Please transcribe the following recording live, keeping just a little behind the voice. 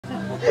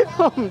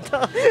我唔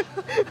得，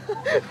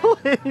我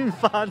起唔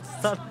翻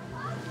身。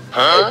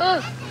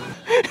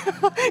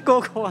個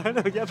個喺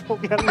度一仆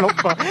一碌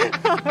啊，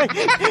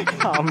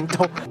行唔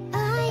到。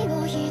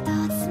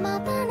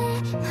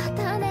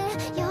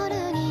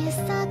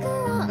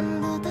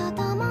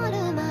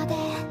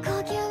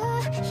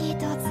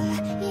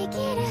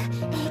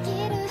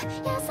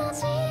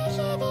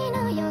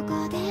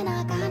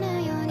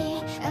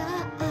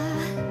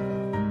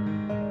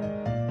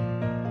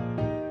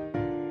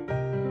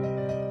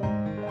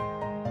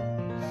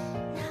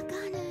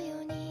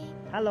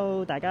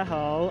Hello， 大家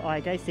好，我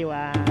係雞少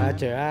啊。阿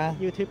J 啊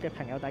 ，YouTube 嘅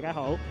朋友大家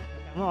好。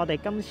咁我哋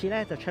今次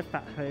咧就出發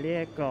去呢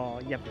一個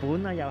日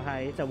本啦，又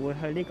係就會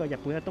去呢個日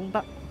本嘅東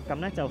北。咁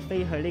咧就飛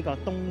去呢個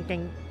東京，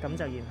咁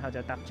就然後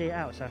就搭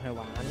JR 上去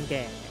玩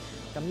嘅。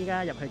咁依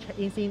家入去 check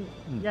in 先，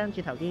一陣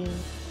轉頭見。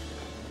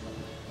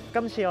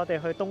今次我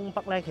哋去東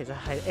北咧，其實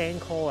係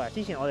encore 嘅。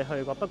之前我哋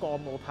去過，不過我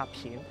冇拍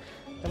片。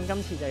咁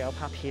今次就有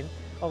拍片，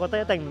我覺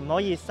得一定唔可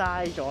以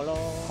嘥咗咯。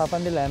拍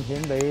翻啲靚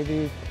片俾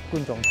啲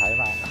觀眾睇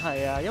嘛。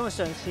係啊，因為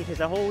上次其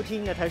實好好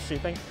天嘅睇樹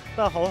冰，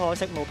不過好可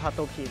惜冇拍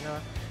到片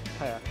啦。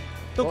係啊，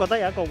都覺得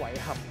有一個遺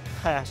憾。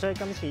係啊，所以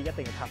今次一定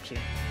要拍片。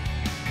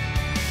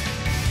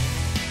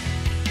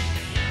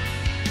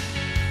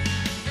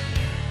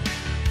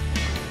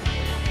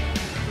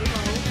你好，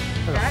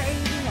打 A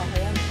邊落去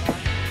啊？唔該。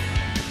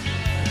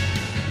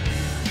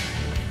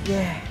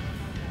耶！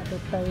我哋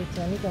到咗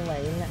呢個位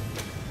啦，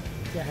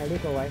就係呢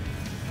個位。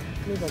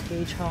呢個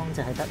機艙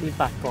就係得呢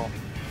8個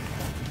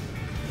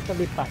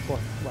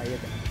位嘅啫。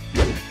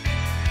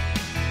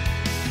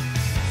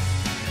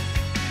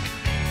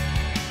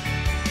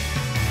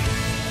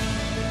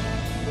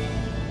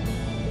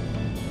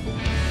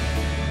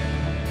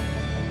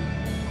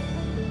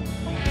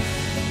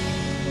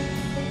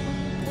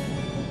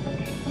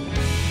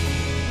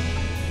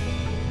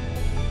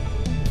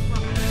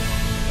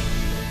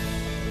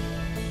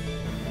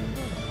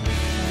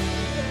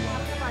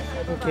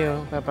Thank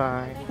you， 拜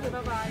拜。拜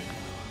拜。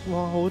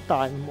哇，好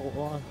大幕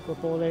啊！個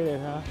玻璃你睇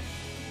下，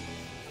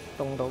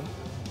凍到。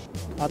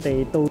我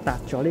哋到達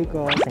咗呢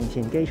個成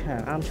田機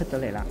場，啱出咗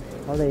嚟啦。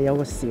我哋有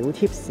個小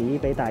tips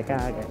俾大家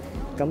嘅。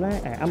咁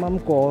咧啱啱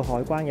過海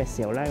關嘅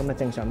時候咧，咁啊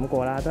正常咁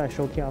過啦，都係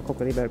show QR code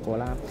嗰啲俾佢過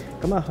啦。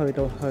咁啊去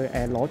到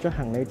攞咗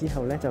行李之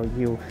後咧，就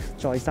要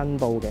再申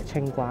報嘅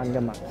清關噶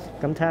嘛。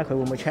咁睇下佢會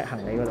唔會 check 行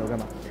李嗰度噶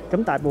嘛。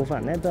咁大部分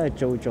人咧都係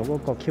做咗嗰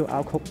個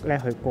QR code 咧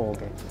去過嘅。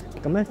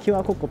咁咧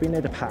QR code 嗰邊咧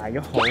就排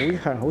咗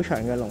好長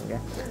嘅龍嘅，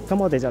咁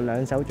我哋就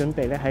兩手準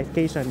備咧喺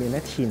機上面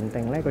咧填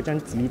定咧嗰張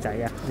紙仔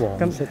啊，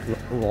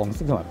黃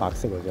色同埋白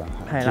色嗰張，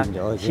係啦，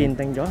填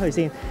定咗佢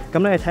先。咁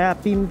你睇下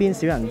邊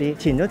少人啲，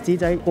填咗紙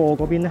仔過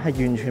嗰邊咧係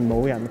完全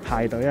冇人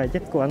排隊啊，一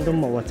個人都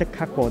冇啊，即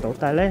刻過到。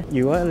但係咧，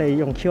如果你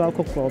用 QR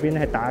code 嗰邊咧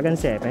係打緊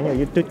蛇餅，又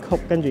要嘟曲，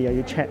跟住又要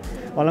check，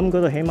 我諗嗰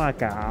度起碼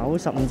搞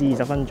15至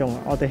20分鐘啊，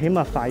我哋起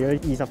碼快咗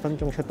20分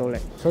鐘出到嚟。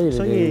所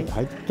以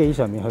喺機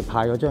上面去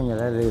派嗰張嘢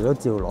咧，你哋都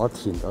照攞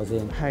填咗先。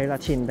係啦，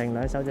填定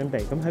兩手準備，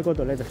咁喺嗰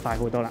度咧就快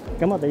好多啦。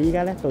咁我哋依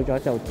家咧到咗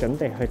就準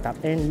備去搭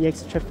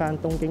NEX 出翻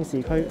東京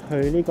市區，去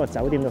呢個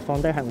酒店度放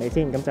低行李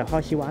先，咁就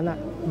開始玩啦。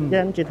一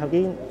陣轉頭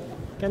見，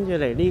跟住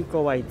嚟呢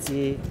個位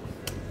置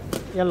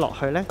一落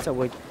去咧就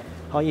會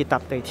可以搭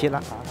地鐵啦。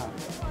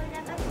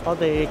我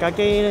哋架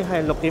機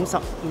係6點15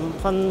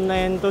分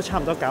咧，都差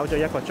唔多搞咗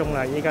1個鐘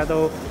啦，依家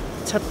都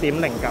7點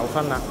09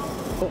分啦。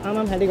啱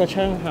啱喺呢個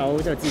窗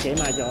口就自己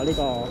買咗呢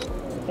個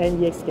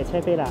NEX 嘅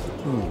車飛啦，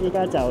依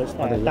家就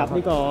搭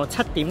呢個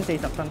7點40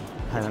分，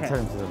係啦，7點40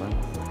分。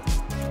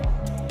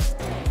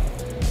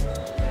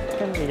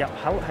跟住入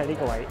口係呢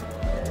個位。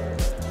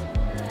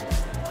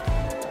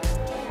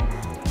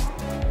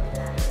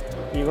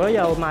如果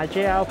有買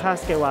JR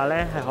Pass 嘅話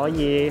咧，係可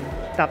以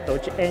搭到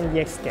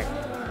NEX 嘅。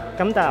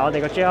咁但係我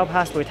哋個 JR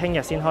Pass 會聽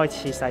日先開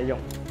始使用。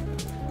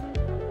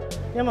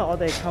因為我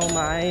哋購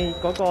買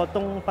嗰個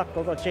東北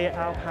嗰個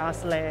JR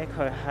Pass 咧，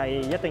佢係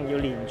一定要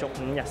連續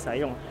5日使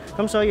用，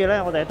咁所以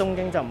咧我哋喺東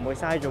京就唔會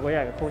嘥咗嗰日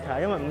嘅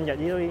quota，因為5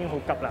日都已經好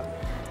急啦。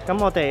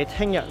咁我哋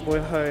聽日會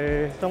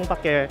去東北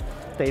嘅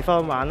地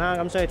方玩啦，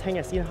咁所以聽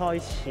日先開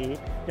始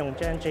用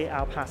張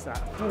JR Pass 啦。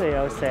我哋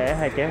有寫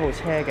係幾號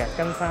車嘅，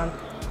跟翻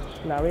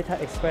Narita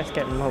Express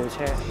嘅5號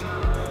車。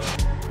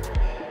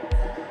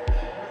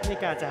呢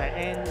架就係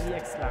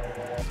NEX 啦。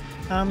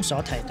啱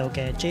所提到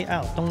嘅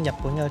JR 東日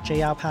本嘅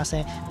JR Pass，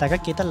 大家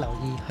記得留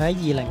意，佢喺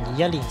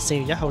2021年4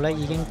月1號咧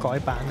已經改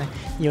版咧，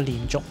要連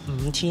續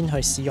5天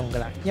去使用噶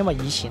啦。因為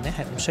以前咧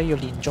係唔需要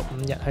連續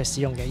5日去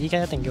使用嘅，依家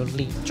一定要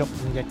連續5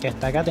日嘅，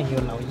大家一定要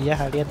留意一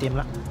下呢一點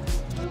啦。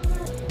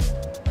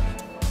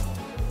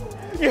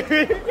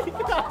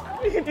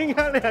點解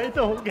你喺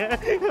度嘅？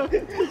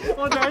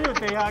我就喺條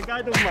地下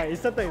街度迷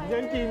失，突然之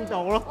間見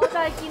到咯。我就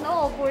係見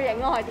到我背影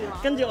咯，喺電話。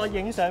跟住我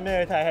影相俾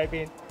佢睇喺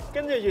邊，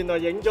跟住原來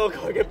影咗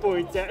佢嘅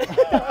背脊。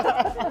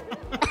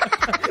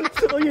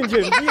我完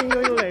全唔知影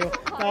咗到你，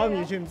但我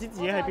完全唔知自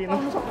己喺邊咯。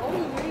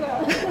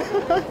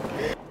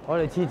我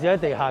哋次次喺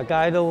地下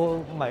街都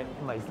迷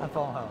失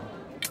方向。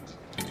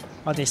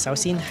我哋首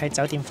先喺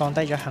酒店放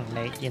低咗行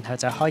李，然後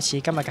就開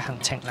始今日嘅行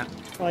程啦。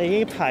我已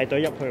經排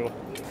隊入去喎。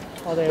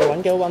我哋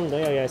揾極揾唔到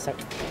有嘢食，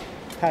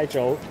太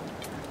早。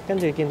跟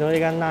住見到呢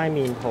間拉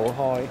麵鋪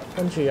開，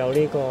跟住有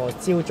呢個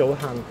朝早限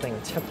定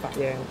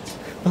700yen、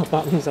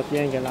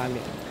850yen嘅拉麵，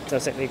就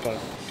食呢個啦。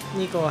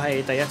呢個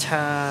係第一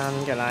餐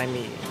嘅拉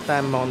麵，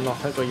但係望落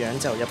去個樣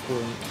就一般，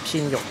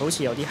片肉好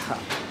似有啲鹹。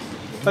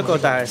不過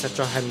但係實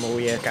在係冇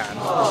嘢揀，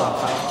冇辦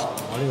法。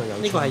我呢個有，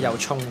呢個係有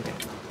葱嘅。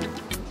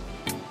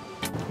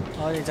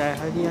我哋就係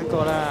去呢一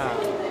個啦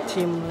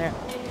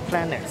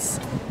 ，teamLab。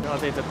我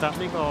哋就搭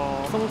呢個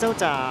豐洲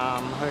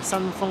站去新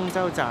豐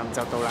洲站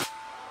就到啦。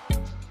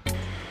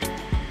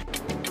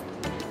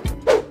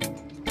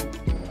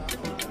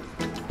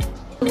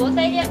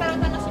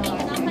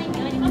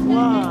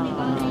哇，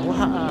好黑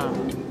啊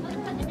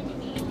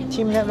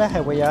 ！teamLab 咧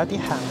係會有一啲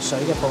行水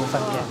嘅部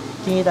分嘅，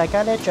建議大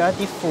家咧着一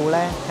啲褲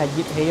咧係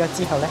熱起咗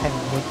之後咧係唔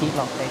會跌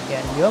落地嘅，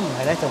如果唔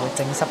係咧就會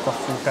整濕個褲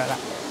腳啦。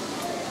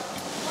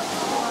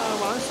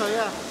哇，玩水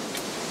啊！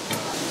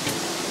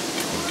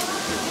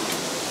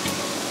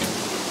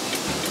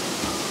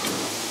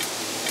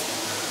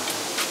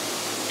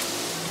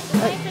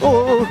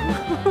哦，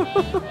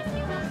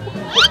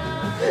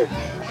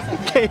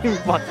企唔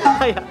穩，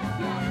係啊，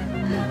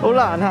好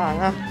難行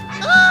啊！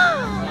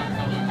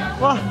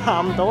哇，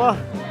行唔到啊，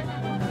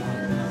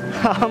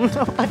行唔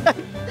到，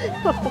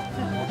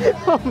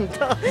我唔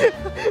得，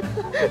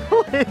我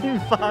起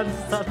翻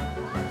身。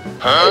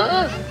哎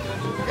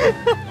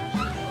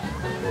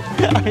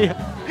呀，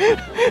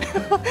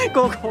個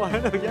個喺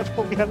度一仆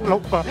一碌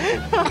啊，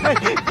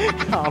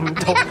行唔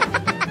到。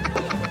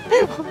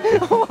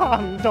我行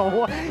唔到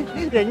啊，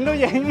影都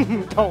影唔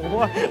到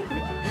啊！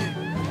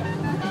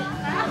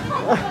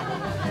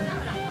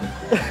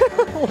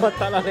好核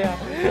突啊你啊！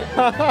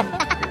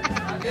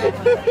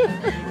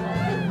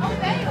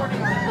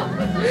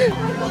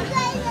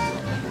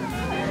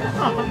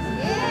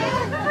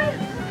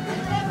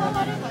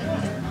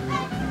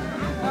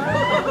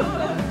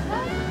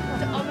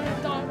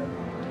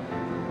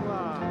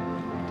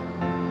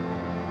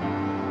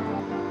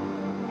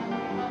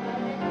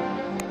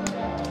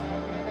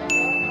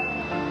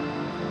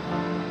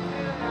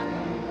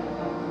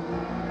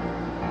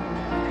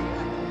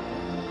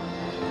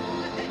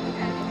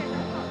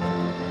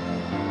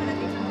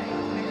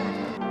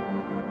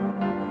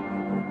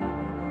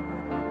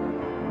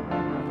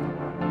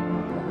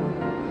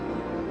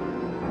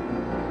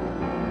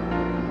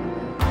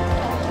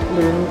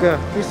暖嘅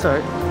啲水，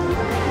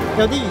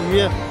有啲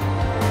魚啊！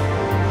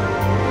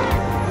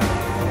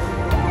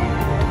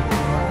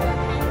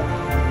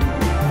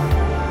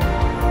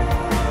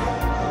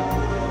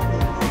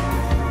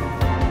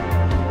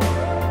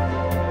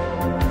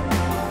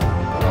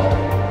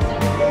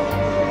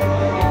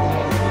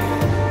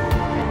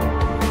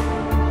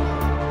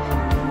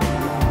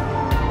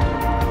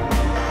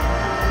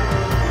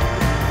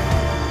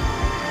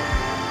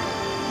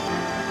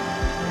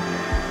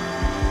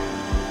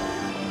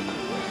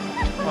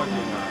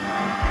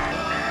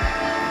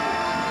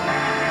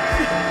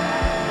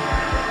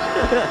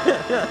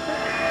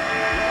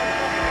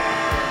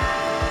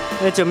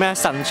你做咩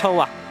神操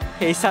啊？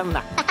起身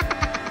啦！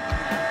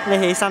你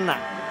起身啦！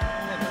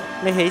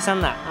你起身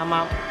啦！啱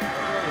啱。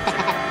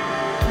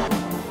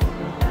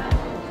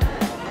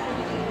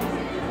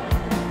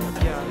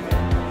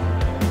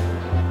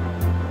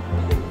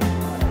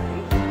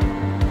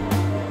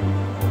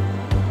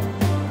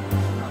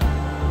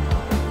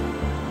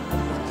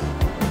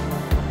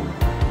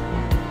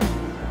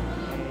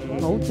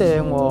好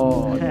正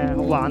喎！係啊，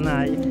好玩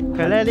啊！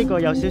佢咧呢個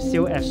有少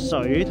少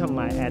水同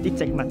埋啲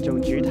植物做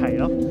主題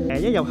咯。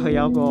一入去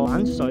有個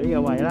玩水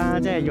嘅位啦，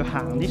即係要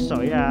行啲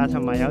水啊，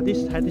同埋有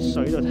啲喺啲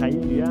水度睇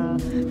魚啊。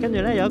跟住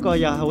咧有一個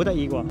又係好得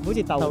意喎，好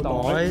似豆袋，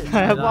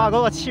係啊！哇，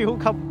嗰個超級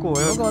攰。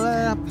嗰個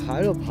咧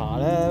喺度爬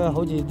咧，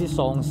好似啲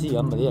喪屍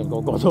咁，咪啲人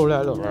個個都咧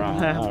喺度，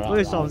係啊，好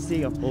似喪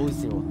屍咁，好好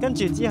笑。跟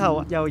住之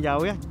後又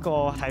有一個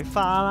睇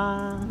花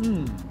啦，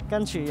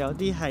跟住有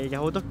啲係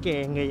有好多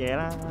鏡嘅嘢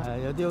啦，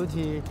有啲好似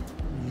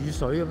雨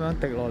水咁樣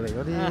滴落嚟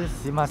嗰啲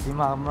閃下閃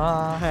下咁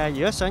啦。係啊，如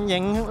果想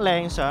影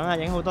靚相啊，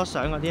影好多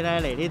相嗰啲咧，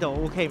嚟呢度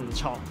OK 唔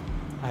錯，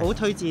好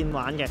推薦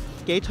玩嘅，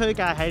幾推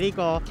介喺呢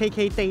個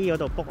KK Day 嗰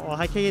度 book， 我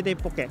喺 KK Day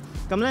book 嘅。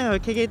咁咧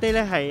去 KK Day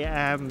咧係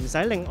唔使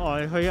另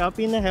外去有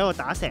邊咧喺度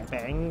打蛇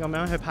餅咁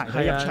樣去排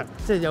隊入場，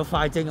即係有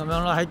快證咁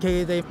樣咯。喺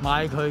KK Day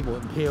買佢門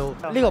票，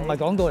呢個唔係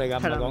廣告嚟㗎，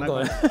唔係廣告。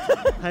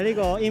喺呢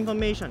個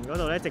information 嗰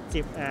度咧，直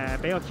接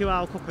俾個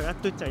QR code 佢一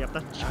嘟就入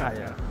得場。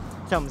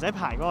就唔使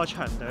排嗰個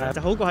長隊，就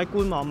好過喺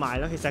官網買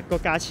咯。其實個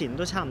價錢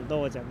都差唔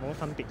多嘅啫，冇乜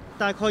分別。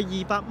大概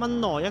200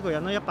蚊內一個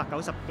人都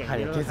190幾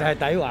咯。其實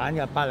係抵玩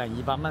嘅，100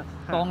零200蚊，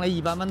當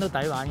你200蚊都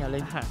抵玩嘅。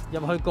你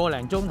入去個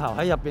零鐘頭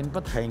喺入邊不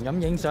停咁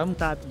影相。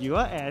但係如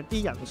果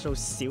啲人數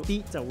少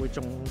啲，就會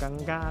仲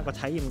更加個體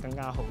驗更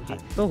加好啲。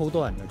都好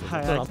多人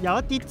嘅。係啊，有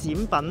一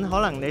啲展品可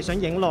能你想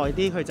影耐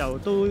啲，佢就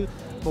都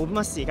冇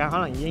乜時間，可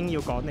能已經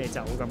要趕你走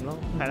咁咯。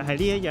係啦，係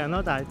呢一樣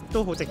咯，但係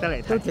都好值得嚟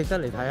睇。都值得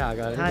嚟睇下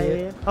㗎。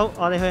係，好，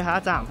我哋去下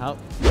一站。好，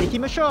地鐵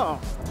乜 show？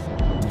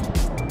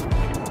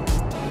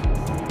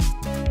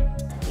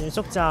 原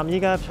宿站依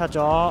家拆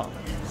咗，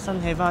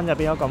新起翻就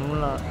變咗咁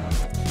啦。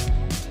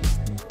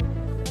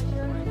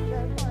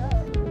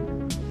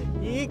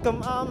咁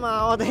啱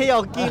啊！我哋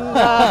又見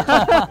啦。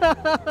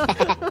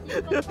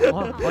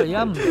我而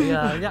家唔理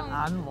啦，一眼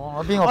望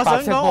我邊個我想講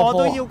白色波波。我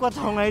都腰骨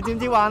痛，你知唔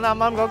知玩啱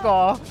啱嗰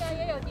個？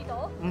又跌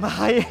到。唔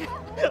係，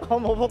我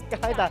冇撲街，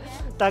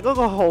但係嗰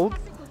個好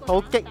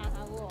激，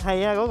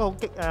係啊，嗰個好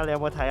激啊！你有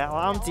冇睇啊？我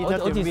啱剪咗條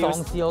好似 view 喪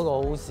屍嗰個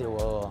好笑嗰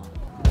個。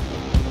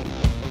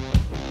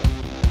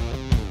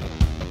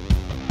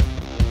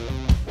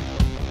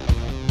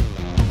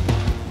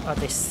我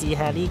哋試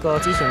下呢個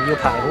之前要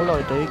排好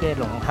耐隊嘅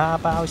龍蝦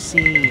包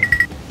先，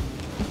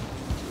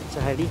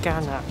就係呢間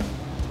啦。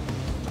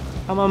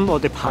啱啱我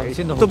哋排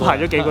先都排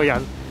咗幾個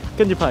人，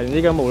跟住排完呢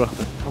間冇啦。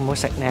好唔好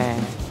食呢？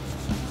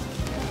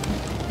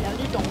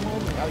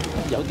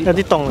有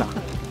啲凍啦，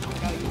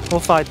好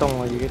快凍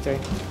喎，已經。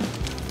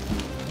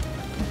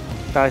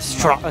但係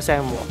short 一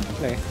聲喎，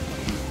嚟。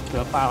佢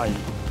個包係軟，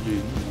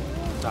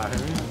但係佢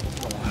啲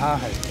龍蝦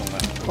係凍嘅。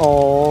哦，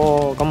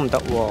咁唔得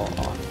喎。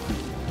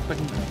冰。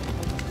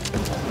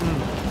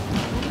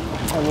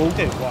係會好奇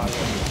怪嘅，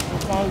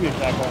包完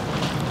大個。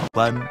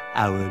1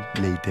 hour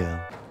later。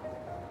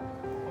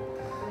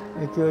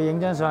你叫佢影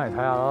張相嚟睇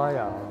下咯，又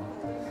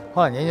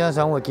可能影張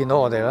相會見到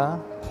我哋啦。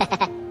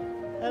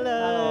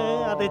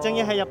Hello，我哋終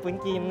於喺日本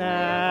見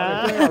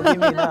啦！我哋終於又見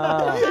面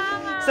啦！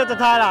實在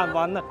太難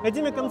揾啦！你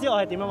知唔知今朝我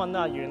係點樣揾到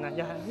阿遠啊？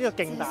又係呢個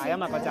勁大啊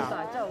嘛嗰站，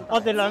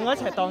我哋兩個一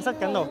齊蕩失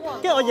緊路，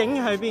跟住我影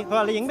去邊？佢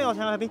話你影俾我睇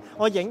下去邊？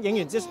我影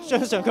完之後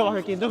張相，佢話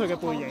佢見到佢嘅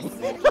背影，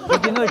你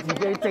見到佢自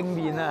己正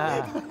面啊！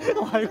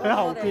我喺佢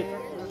後邊。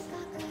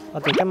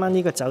我哋今晚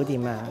呢個酒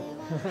店啊，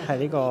係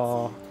呢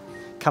個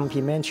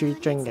complimentary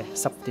drink 嘅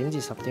，10點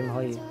至10點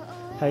可以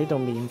喺呢度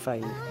免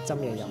費斟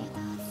嘢飲，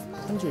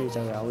跟住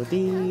就有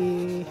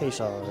啲汽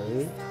水、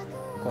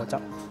果汁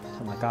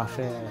同埋咖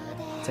啡，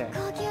正。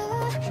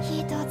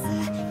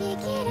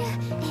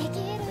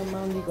今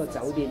晚呢個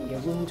酒店嘅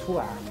room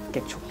tour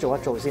極速做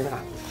一做先啊！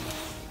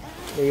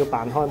你要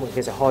扮開門，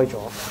其實開咗。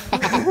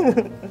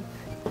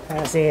睇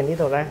下先，呢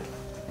度咧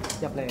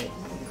入嚟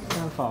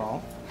間房。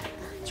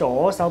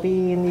左手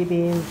邊呢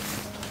邊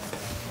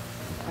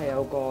係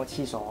有個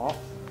廁所，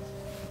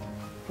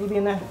呢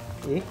邊咧，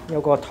咦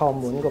有個趟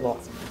門嘅噃？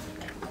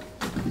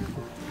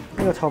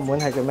呢個趟門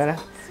係做咩咧？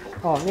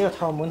哦，呢個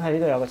趟門喺呢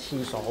度有個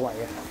廁所位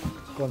嘅，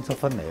乾濕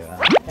分離啊！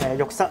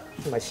浴室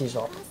唔係廁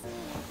所，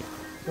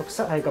浴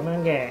室係咁樣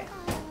嘅。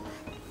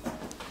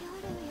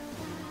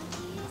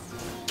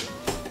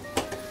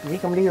咦？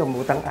咁呢度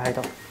冇燈喺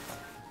度，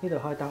呢度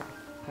開燈，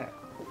係。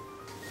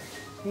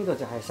呢度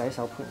就係洗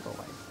手盆個位，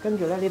跟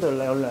住咧呢度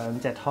有2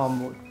隻趟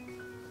門，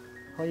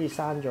可以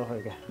閂咗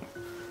佢嘅。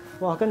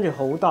哇！跟住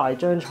好大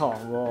張床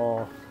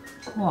喎，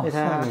你睇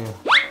下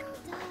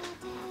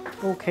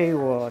 ，OK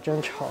喎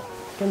張床。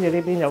跟住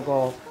呢邊有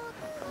個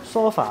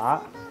sofa、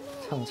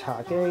層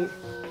茶機，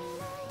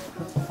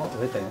我同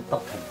你哋得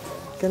平。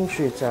跟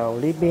住就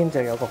呢邊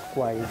就有個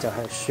櫃，就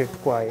係雪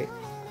櫃。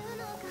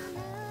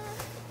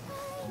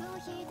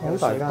好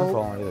大間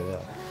房啊！呢度真係。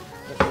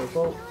有水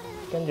煲，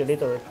跟住呢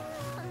度。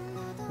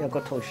有個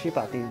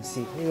Toshiba 電視，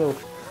呢度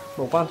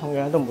無關痛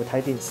癢都唔會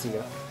睇電視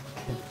啦。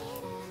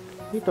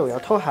呢度有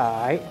拖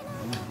鞋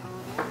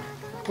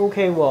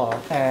，OK 喎。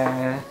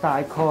大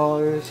概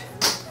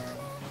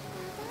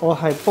我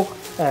係 book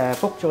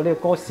咗呢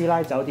個哥斯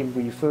拉酒店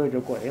refer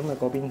咗過嚟，因為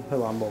嗰邊佢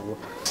話冇喎，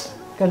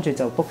跟住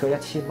就 book 咗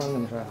1000蚊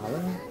咁上下啦。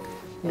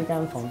呢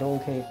間房都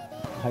OK，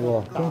 係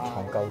喎，張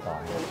床夠大，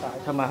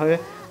同埋佢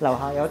樓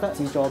下有得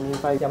自助免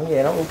費飲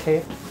嘢啦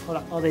OK。好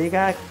啦，我哋依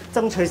家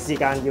爭取時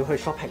間要去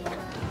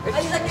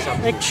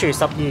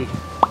shopping。H12，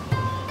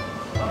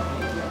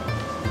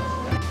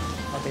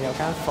 我哋有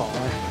間房啊！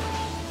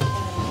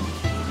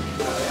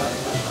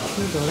呢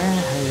度咧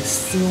係燒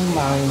鰻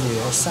魚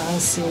有生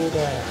燒嘅。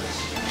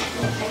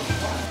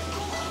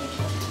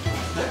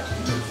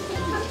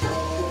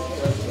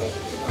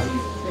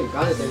不如搞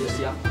你哋要試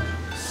下，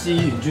試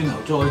完轉頭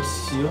再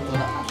試咯，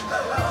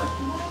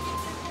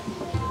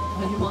得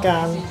呢間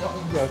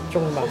有中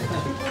文。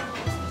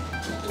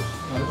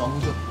我哋講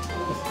中。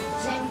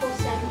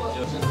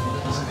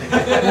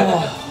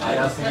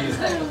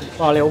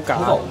哇！你好假，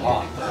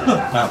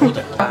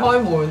開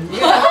門。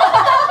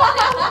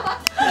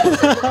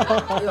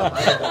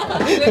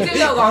你知唔知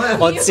我講咩？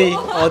我知，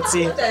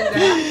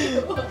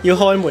要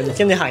開門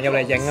跟住行入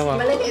嚟影啊嘛。唔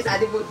係你俾曬啲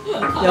杯。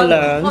有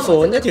2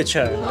款，一條長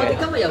我哋嘅。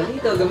今日由呢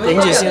度咁樣影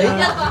住先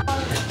啦。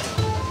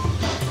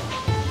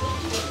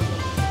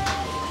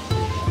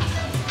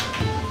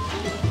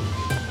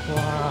哇！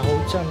好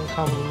震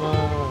撼啊！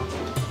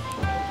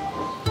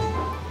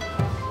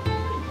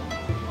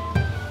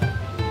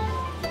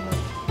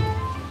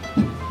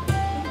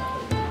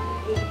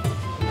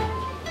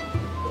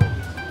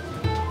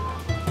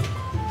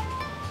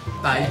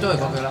但係都係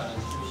講句啦，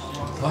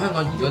我香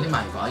港如果啲賣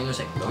飯應該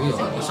食唔到呢度，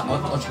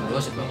我全部都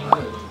食到，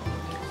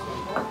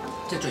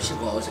即係最超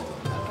過我都食到。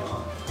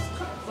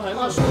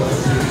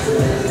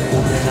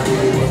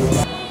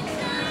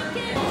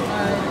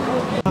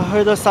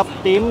去到10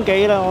點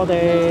幾啦，我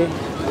哋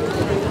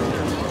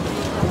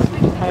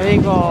喺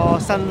呢個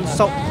新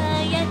宿。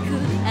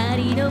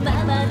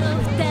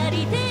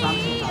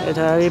你睇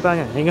下呢班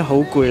人已經好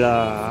攰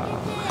啦，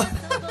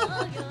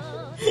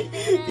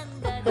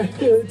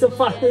就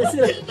發你先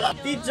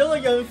跌咗個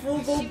孕婦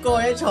煲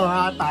蓋喺床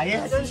下底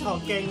啊！張床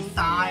勁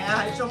大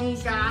啊，喺中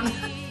間。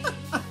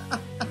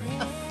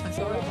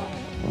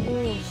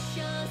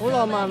好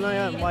浪漫啊！有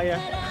人餵啊！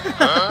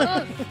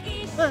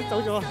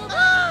走咗啊！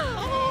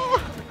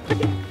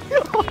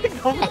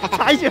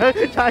踩住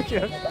佢，踩住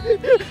佢，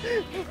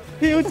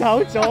飄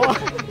走咗啊！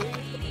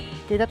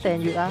記得訂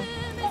閱啊！